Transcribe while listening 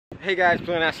Hey guys,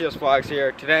 Nasios vlogs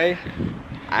here. Today,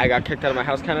 I got kicked out of my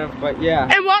house kind of, but yeah.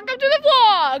 And welcome to the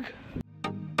vlog!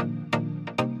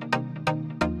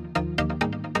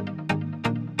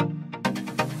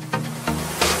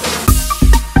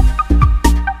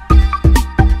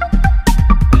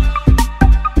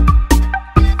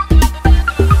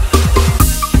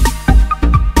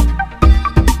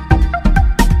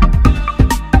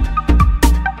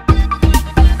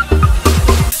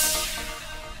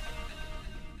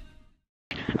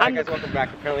 Alright guys, welcome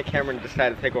back. Apparently Cameron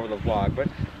decided to take over the vlog, but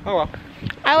oh well.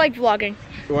 I like vlogging.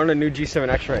 We're on a new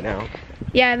G.M.F right now.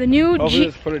 Yeah, the new Hopefully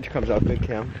this footage comes out good,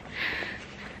 Cam.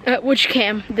 Which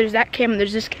cam? There's that cam and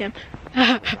there's this cam.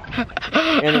 And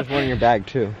there's one in your bag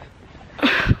too.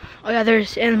 Oh yeah,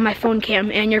 there's and my phone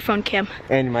cam and your phone cam.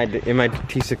 And in my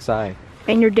T6i.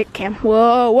 And your dick cam.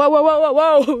 Whoa, whoa, whoa, whoa,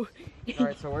 whoa, whoa!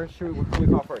 Alright, so what should we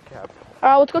call for a cab?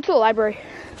 Let's go to the library.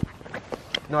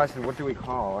 No, I said, what do we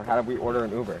call, or how do we order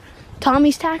an Uber?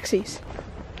 Tommy's Taxis.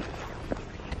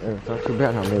 It's not too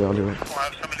bad, maybe I'll do it. We'll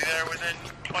have somebody there within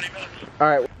 20 minutes.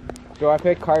 Alright, do I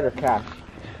pay card or cash?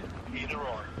 Either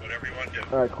or, whatever you want to do.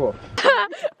 Alright, cool.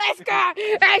 Let's go!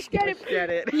 Let's get it! Get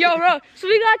it. Yo, bro, so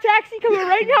we got a taxi coming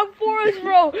right now for us,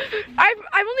 bro. I've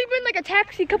only been like a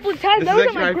taxi a couple of times. This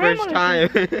is actually my first time.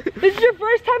 This is your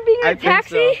first time being in a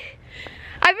taxi? So.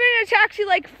 I've been in a taxi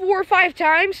like 4 or 5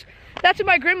 times. That's at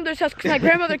my grandmother's house because my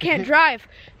grandmother can't drive.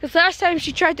 Because last time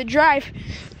she tried to drive,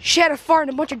 she had a fart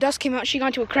and a bunch of dust came out and she got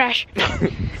into a crash. Can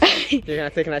I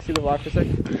see the vlog for a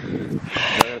second?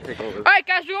 Alright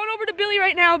guys, we're going over to Billy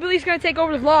right now. Billy's going to take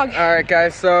over the vlog. Alright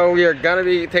guys, so we are going to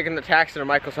be taking the taxi to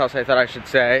Michael's house, I thought I should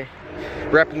say.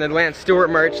 Repping the Lance Stewart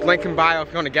merch. Link in bio if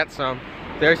you want to get some.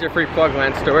 There's your free plug,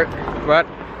 Lance Stewart. But,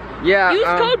 yeah. Use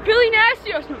code Billy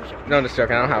Nasios. No, I'm just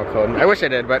joking. I don't have a code. I wish I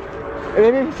did, but...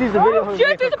 Maybe if he sees the video. Oh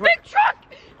shit, there's a big truck!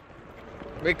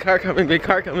 Big car coming, big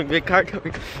car coming, big car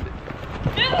coming.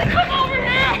 Billy, come over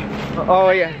here! Oh,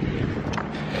 yeah.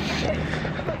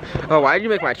 Oh, why did you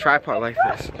make my tripod like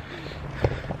this?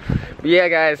 But yeah,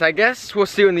 guys, I guess we'll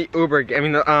see when the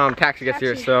taxi gets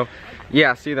here, so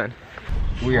yeah, see you then.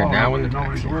 We are now in the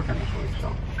taxi. Working this week,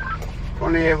 so.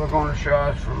 28, we're going to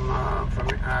shots from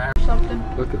Something.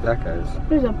 Look at that, guys.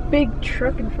 There's a big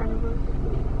truck in front of us.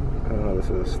 Oh, this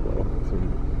is slow.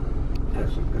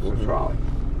 It's a trolley.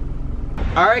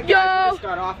 Alright guys, we just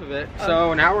got off of it.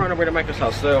 So now we're on our way to Michael's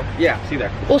house. So yeah, see you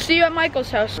there. We'll see you at Michael's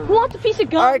house. Who wants a piece of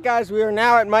gum? Alright guys, we are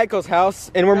now at Michael's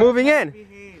house and we're moving in.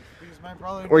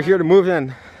 We're here to move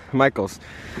in Michael's.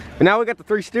 And now we got the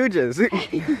 3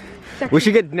 Stooges. We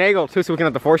should get Nagel too so we can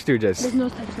have the 4 Stooges. There's no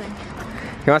such thing.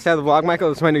 You want to say the vlog, Michael?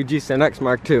 This is my new G.M.F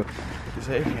Mark II. Is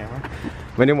that your camera?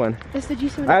 My new one. That's the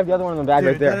G7. I have the other one in the bag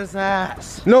right there. That is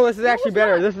ass. No, this is actually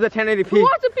better. This is a 1080p. Who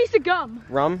wants a piece of gum?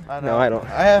 Rum? No, I don't.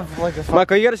 I have like a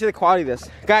Michael, you gotta see the quality of this.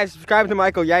 Guys, subscribe to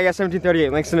Michael. Yeah,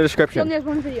 1738. Links in the He description. only has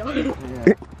one video.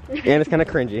 And it's kind of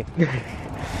cringy.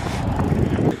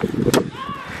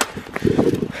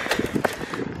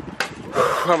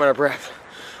 I'm out of breath.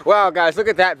 Wow, guys, look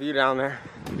at that view down there.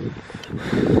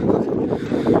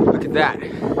 Look at that.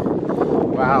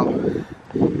 Wow.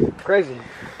 Crazy.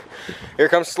 Here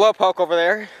comes Slowpoke over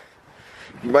there.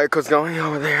 Michael's going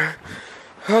over there.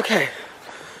 Okay.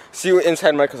 See you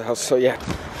inside Michael's house, so yeah.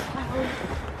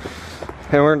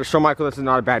 And we're gonna show Michael this is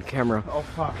not a bad camera. Oh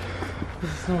fuck. This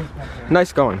is so much better.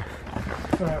 Nice going.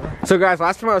 Whatever. So guys,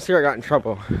 last time I was here I got in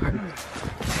trouble.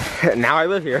 Now I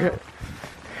live here.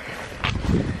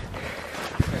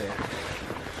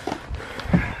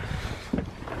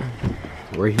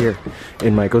 We're here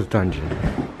in Michael's dungeon.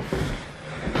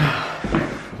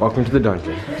 Welcome to the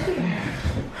dungeon.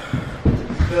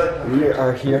 We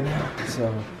are here now,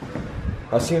 so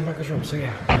I'll see you in Michael's room, so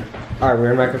yeah. Alright, we're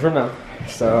in Michael's room now.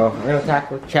 So I'm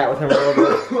gonna chat with him a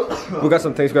little bit. We got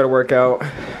some things we gotta work out.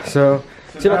 So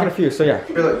see if I can a few, so yeah.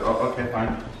 Really? Oh, okay,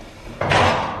 fine.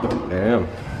 Damn.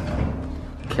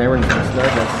 Cameron's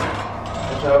nervous.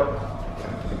 Watch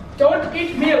out. Don't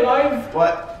eat me alive.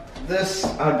 What? This,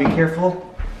 be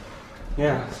careful.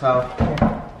 Yeah, so.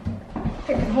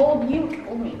 I can hold you,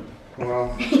 hold me.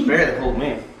 Well, it's better to hold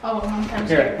me. Oh, one time.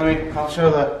 Here, I'll show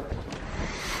the.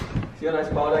 See how nice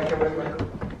quality that camera is, Michael?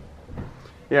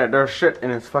 Yeah, there's shit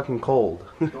and it's fucking cold.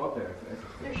 Go up there.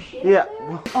 There's shit Yeah.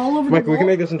 all over the Michael, we can wall.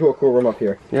 make this into a cool room up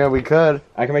here. Yeah, we could.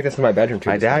 I can make this in my bedroom too.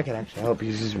 My dad can actually help.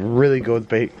 He's really good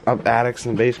with up attics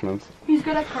and basements. He's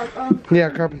good at Yeah,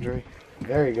 carpentry.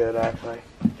 Very good, actually.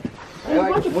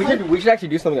 We should actually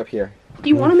do something up here. Do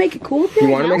you want to make it cool with You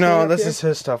wanna make- No, up this here? is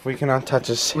his stuff. We cannot touch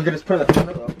this. We could just put it on the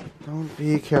camera though. Don't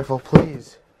be careful,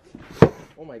 please.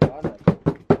 Oh my god.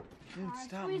 Dude,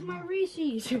 stop. Where's my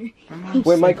Reese's?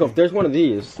 Wait, Michael, if there's one of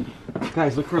these,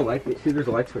 Guys, look for a light. See, there's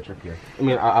a light switch up here. I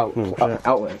mean,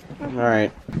 outlet. All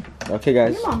right. Okay,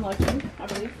 guys. Your mom likes them, I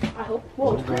believe. I hope.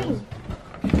 Whoa, it's green.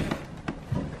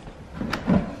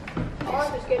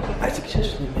 I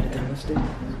successfully made it down the stairs.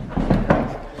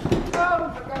 Oh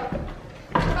my God.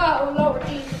 Oh Lord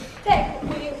Jesus, take the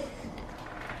wheel.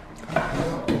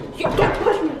 You don't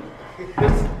push me.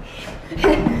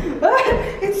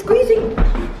 It's squeezing.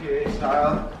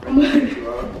 I'm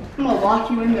gonna lock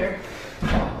you in there.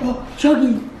 Oh,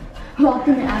 Chuggy, locked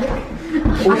in the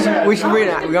attic. We should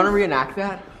reenact. We want to reenact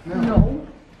that? No,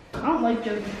 I don't like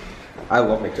Chuggy. I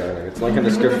love McDonald's. It's link in the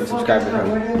description. Subscribe to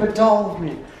him. Have a doll with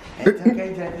me. It's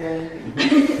okay,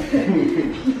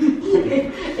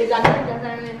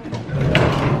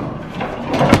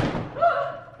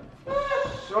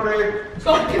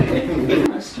 Sorry.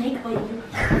 A snake bite you.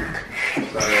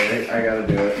 Sorry, I gotta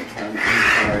do it. I'm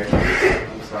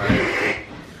sorry.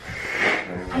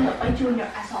 I'm gonna bite you in your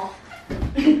asshole.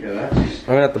 Hear that? I'm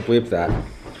gonna have to bleep that.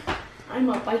 I'm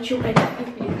gonna bite you in your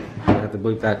pee-pee. I'm gonna have to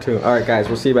bleep that too. All right, guys.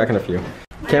 We'll see you back in a few.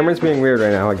 Cameron's being weird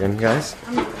right now again, guys.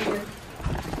 I'm not weird.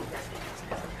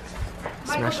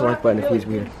 Smash the like button if he's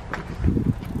weird.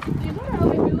 These are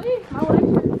really Billy. I like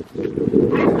them.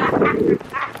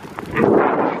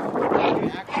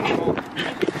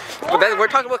 We're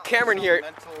talking about Cameron here.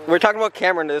 We're talking about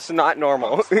Cameron. This is not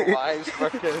normal.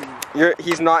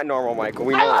 He's not normal, Michael.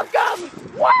 We know. I love gum.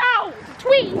 Wow,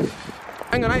 tweet.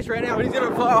 I'm on ice right now, and he's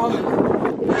gonna fall.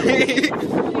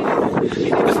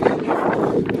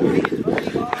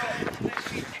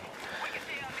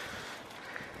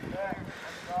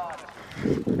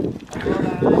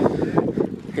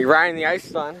 He's riding the ice,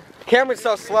 son. Cameron's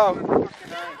so slow.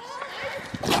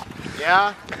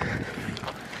 Yeah?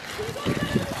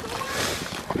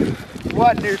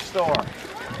 What new store?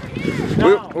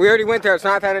 We already went there. It's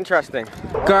not that interesting.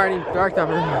 Guardian, dark up.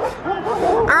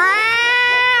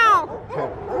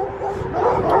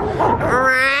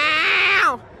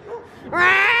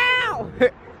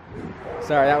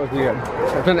 Sorry, that was weird.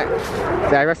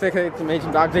 I was thinking to make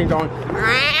some dog thing going.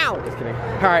 Just kidding.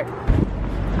 All right.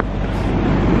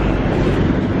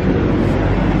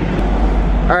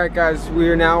 All right, guys. We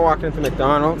are now walking into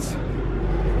McDonald's,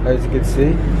 as you can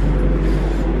see.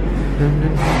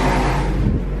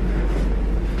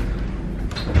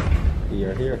 We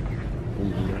are here.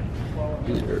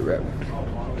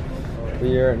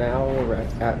 We are now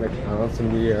at McDonald's,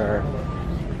 and we are.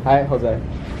 Hi, Jose.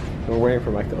 We're waiting for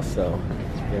Michael, so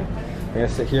yeah. We're gonna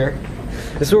sit here.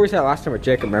 This is where we sat last time with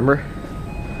Jacob. Remember?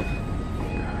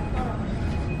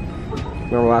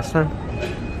 Remember last time?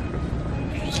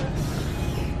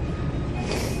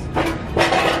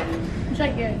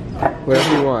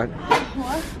 Whatever you want.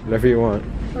 What? Whatever you want.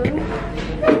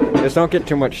 Just don't get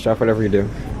too much stuff, whatever you do.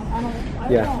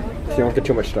 Yeah, so you don't get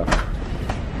too much stuff.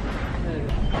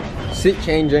 Seat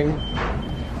changing.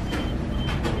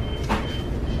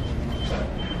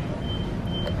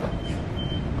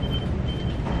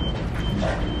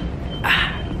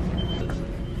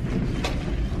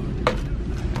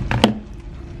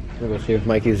 We'll go see if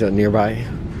Mikey's nearby.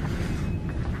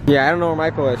 Yeah, I don't know where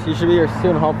Michael is. He should be here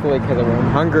soon, hopefully, because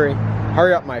I'm hungry.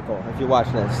 Hurry up, Michael, if you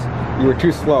watch this. You were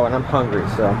too slow, and I'm hungry,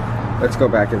 so let's go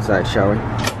back inside, shall we?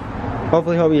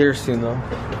 Hopefully he'll be here soon, though.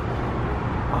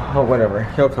 Oh, whatever.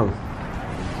 He'll come.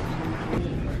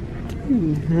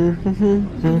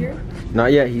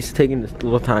 Not yet. He's taking this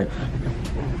little time.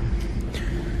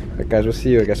 Alright, guys, we'll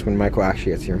see you, I guess, when Michael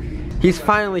actually gets here. He's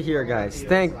finally here, guys.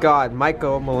 Thank God,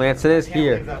 Michael Melanson is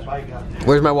here.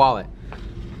 Where's my wallet?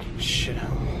 Shit.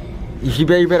 You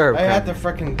better. I had to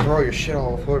freaking throw your shit all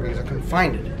over the floor because I couldn't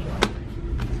find it.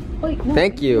 Wait, no.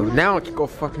 Thank you. Now I can go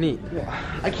fucking eat.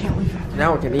 Yeah, I can't leave that.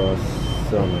 Now I can eat.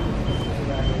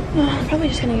 I'm probably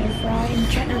just gonna get a fry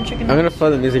and chicken. I'm gonna play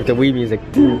the music, the Wii music.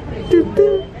 Do, do,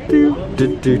 do, do,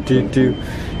 do, do, do, do,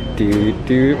 do,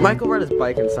 do. Michael rode his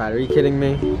bike inside. Are you kidding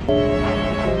me?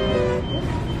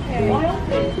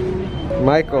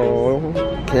 Michael,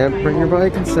 can't bring your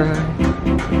bike inside.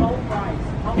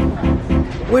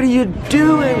 What are you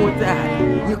doing with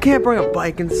that? You can't bring a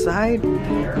bike inside.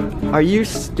 Are you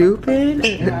stupid?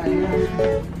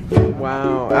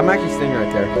 Wow, I'm actually sitting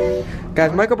right there.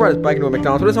 Guys, Michael brought his bike into a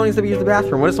McDonald's. What if someone needs to use the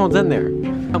bathroom? What if someone's in there?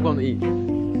 I'm going to eat.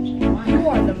 You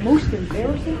are the most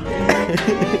embarrassing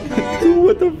thing.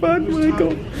 What the fuck,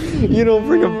 Michael? You don't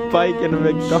bring a bike into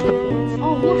McDonald's.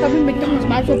 Oh, look, I'm in McDonald's.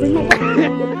 Might as well bring my bike.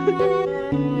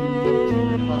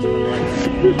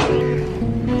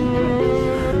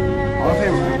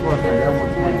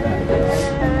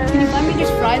 Can you buy me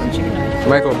just fries and chicken nuggets?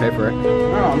 Michael will pay for it.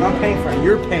 No, I'm not paying for it.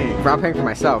 You're paying. I'm paying for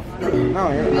myself. No,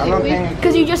 I'm not paying.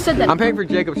 Because you just said that. I'm paying for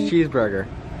Jacob's cheeseburger.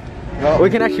 We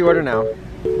can actually order now.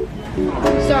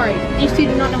 Sorry, these two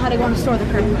do not know how to go in the store the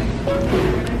correct way.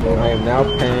 I am now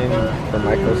paying for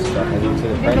Michael's stuff. I need to see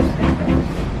the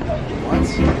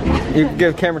price. You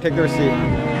give camera, take the receipt.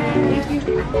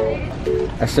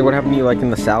 Actually, what happened to you like in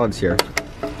the salads here?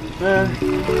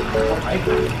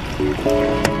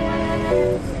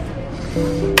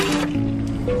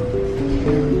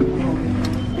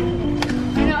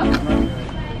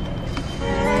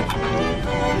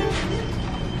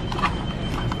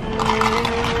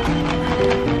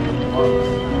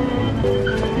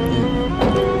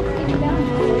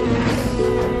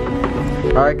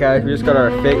 Alright guys, we just got our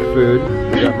fake food.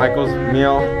 We got Michael's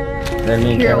meal, and then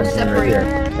me and Cameron's right here.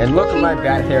 And look at my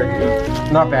bad hair,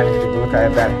 dude. Not bad hair, dude. Look, I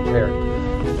have bad hair.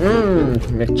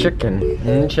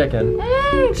 McChicken. Chicken.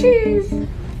 Cheese.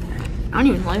 I don't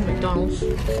even like McDonald's.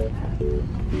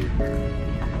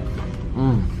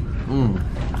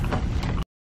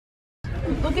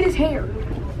 Look at his hair.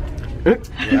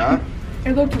 Yeah?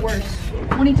 It looked worse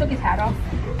when he took his hat off.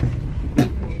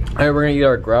 Alright, we're gonna eat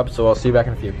our grub, so I'll see you back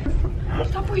in a few.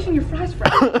 Stop wasting your fries,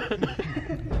 Fred.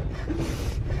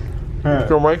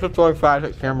 So Michael's throwing fries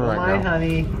at camera right now.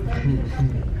 honey.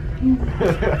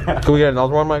 Can we get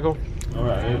another one, Michael?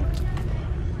 Alright.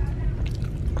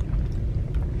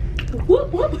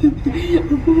 Whoop, whoop.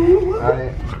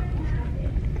 Alright.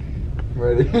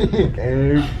 Ready?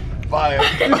 And fire.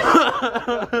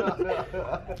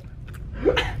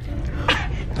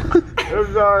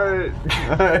 I'm sorry.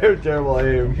 I have terrible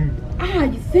aim. Ah,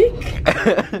 you think?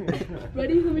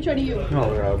 Ready? Let me try to you.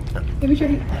 No, Rob. Let me try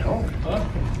to you. Hello.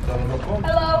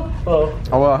 Oh,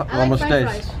 Oh, well, I like almost french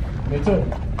tastes. fries. me too.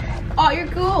 Oh, you're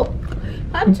cool.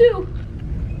 I'm too.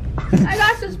 I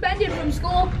got suspended from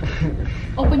school.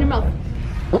 Open your mouth.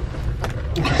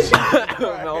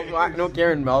 Mouth wide. No,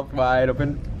 Karen, mouth wide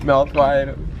open. Mouth wide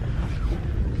open.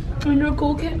 And you're a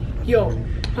cool kid? Yo,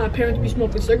 my parents be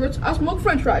smoking cigarettes. I smoke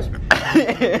french fries.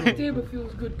 Damn, it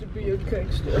feels good to be a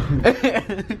gangster.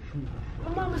 My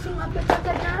mama sing my bitch up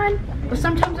at 9, but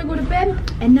sometimes I go to bed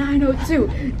at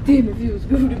 9:02. Damn, it feels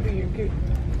good to be a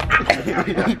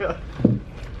gangster.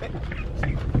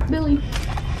 Billy.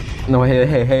 No, hey,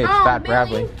 it's Oh, Fat Billy.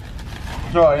 Bradley.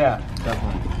 Oh yeah,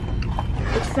 definitely.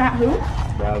 It's Fat who?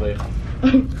 Bradley.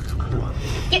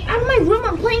 Get out of my room,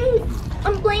 I'm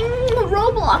playing the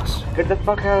Roblox. Get the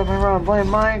fuck out of my room, I'm playing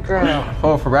Minecraft.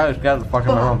 Oh, for Bradley's got the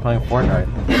fucking room playing Fortnite.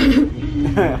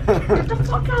 Get the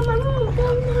fuck out of my room, I'm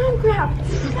playing Minecraft.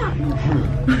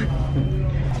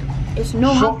 It's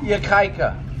no Shut your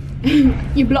kiker.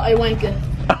 You bloody wanker.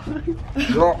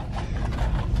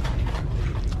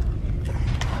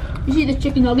 You see this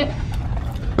chicken nugget?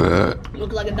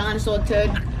 Look like a dinosaur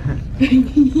turd.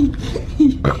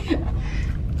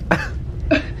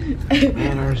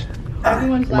 Manners.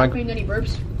 Everyone's laughing and he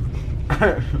burps.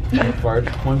 Fart.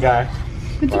 One guy.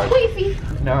 It's a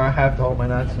queefy. Now I have to hold my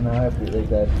nuts and now I have to eat like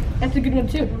that. That's a good one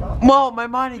too. Well, my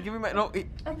money, give me my no.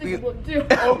 That's a good one too.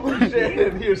 Oh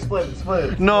shit, here,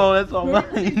 split. No, that's all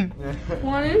mine.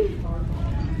 20.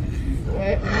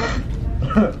 Wait.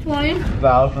 20.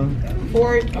 1,000.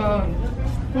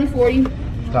 140.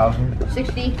 1,000.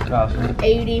 60. 1,000.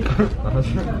 80. You have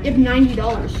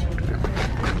 $90.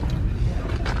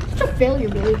 Such a failure,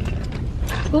 Billy.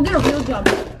 Go get a real job.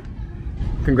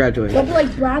 Congratulations. Don't be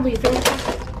like Bradley. Throw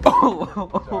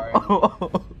Sorry.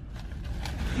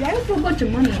 Yeah, I would throw a bunch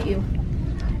of money at you.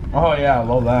 Oh yeah, I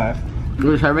love that.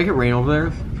 Should I make it rain over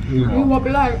there? You won't be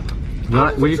like,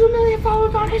 Not, I have 2 million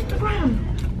followers on Instagram.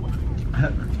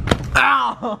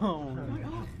 Ow!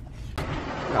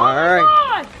 Alright.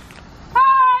 Hi!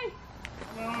 Hi!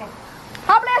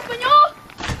 Habla español?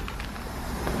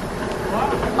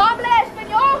 Habla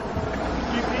español?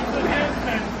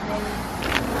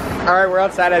 Alright, we're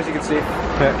outside as you can see.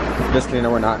 Just kidding,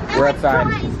 no we're not. We're outside.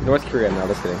 North Korea, no,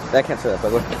 just kidding. I can't say that,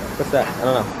 but what's that? I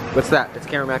don't know. What's that? It's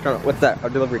camera McDonald's. What's that? Our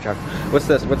delivery truck. What's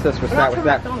this? What's this? What's that? What's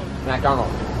that?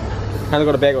 McDonald's. Time to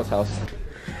go to Bagel's house.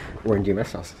 We're in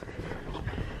G.M.F's house.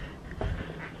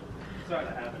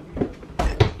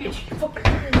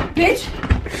 Bitch!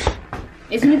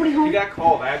 Is anybody home? You got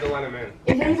called. I had to let him in.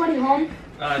 Is anybody home?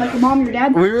 Like No. your mom or your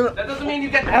dad? We really. That doesn't mean you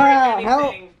get to help.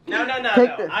 anything. No.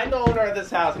 Take this. I'm the owner of this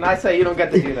house, and I say you don't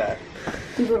get to do that.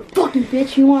 You're a fucking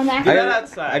bitch. You want that? Get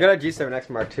outside. I got a G7X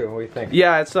Mark II. What do you think?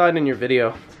 Yeah, I saw it in your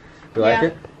video. You like Yeah.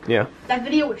 it? Yeah. That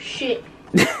video was shit.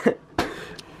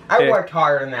 I Hey. worked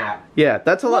harder than that. Yeah,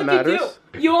 that's all that What'd you matters.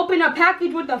 do? You opened a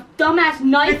package with a dumbass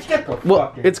knife.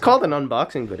 Well, it's called an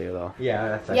unboxing video, though. Yeah,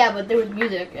 that's it. Yeah, but there was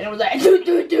music, and it was like,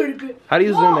 do. How do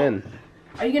you zoom in?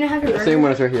 Are you gonna have your burger? Same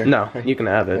one is right here. No, you can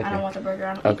have it. I don't want the burger.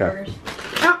 I don't Okay. eat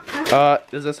burgers. No.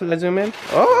 Is this when I zoom in?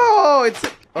 Oh, it's.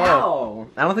 Oh. Oh.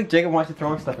 I don't think Jacob wants you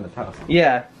throwing stuff in his house.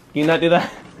 Yeah. Can you not do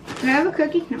that? Can I have a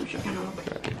cookie? No, sure, I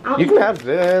don't. You can have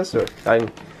this, or I'm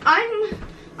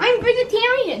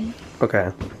vegetarian.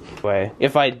 okay. Way.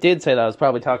 If I did say that, I was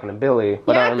probably talking to Billy,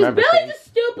 but I Yeah, don't because remember. Billy's a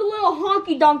stupid little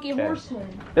honky donkey Okay. horse head.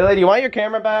 Billy, do you want your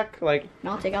camera back? Like,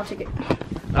 No, I'll take it.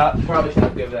 probably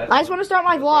shouldn't give that. I just want to start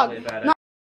my Probably a vlog. bad No.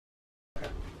 idea.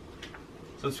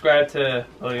 Subscribe to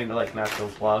like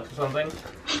Nasios vlogs or something.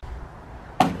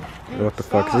 What the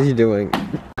fuck is he doing?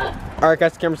 Alright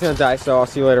guys, the camera's gonna die, so I'll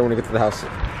see you later when we get to the house.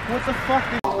 What the fuck?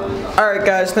 Alright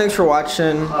guys, thanks for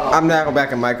watching. I'm now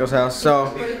back at Michael's house,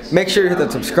 so make sure you hit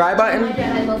that subscribe button,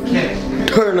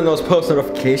 turn on those post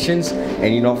notifications,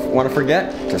 and you don't want to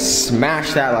forget to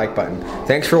smash that like button.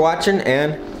 Thanks for watching,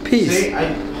 and peace. See,